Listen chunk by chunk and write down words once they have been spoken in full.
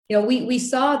we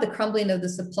saw the crumbling of the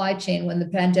supply chain when the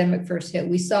pandemic first hit.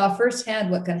 We saw firsthand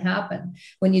what can happen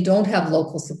when you don't have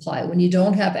local supply, when you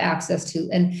don't have access to,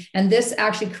 and this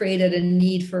actually created a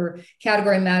need for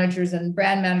category managers and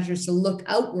brand managers to look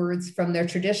outwards from their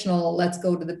traditional, let's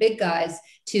go to the big guys,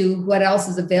 to what else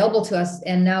is available to us,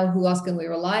 and now who else can we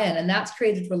rely on? And that's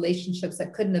created relationships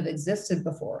that couldn't have existed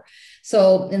before.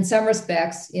 So in some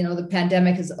respects, the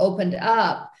pandemic has opened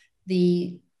up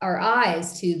our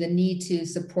eyes to the need to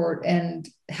support and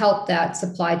help that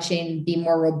supply chain be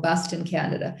more robust in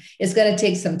Canada. It's going to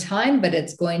take some time, but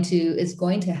it's going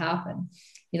to happen.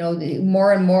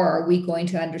 More and more are we going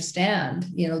to understand,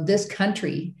 this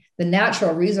country, the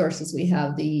natural resources we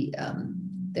have, the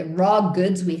raw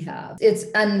goods we have. It's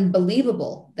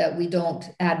unbelievable that we don't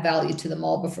add value to them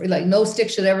all before. Like, no stick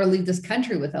should ever leave this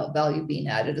country without value being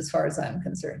added, as far as I'm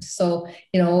concerned. So,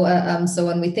 so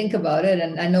when we think about it,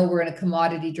 and I know we're in a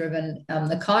commodity-driven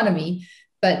economy,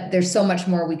 but there's so much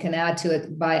more we can add to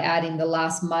it by adding the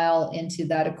last mile into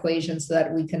that equation, so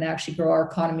that we can actually grow our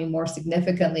economy more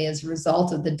significantly as a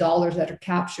result of the dollars that are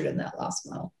captured in that last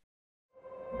mile.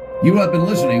 You have been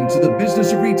listening to the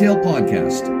Business of Retail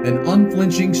podcast, an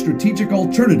unflinching strategic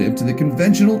alternative to the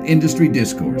conventional industry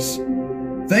discourse.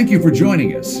 Thank you for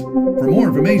joining us. For more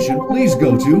information, please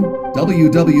go to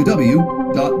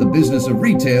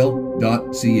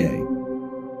www.thebusinessofretail.ca.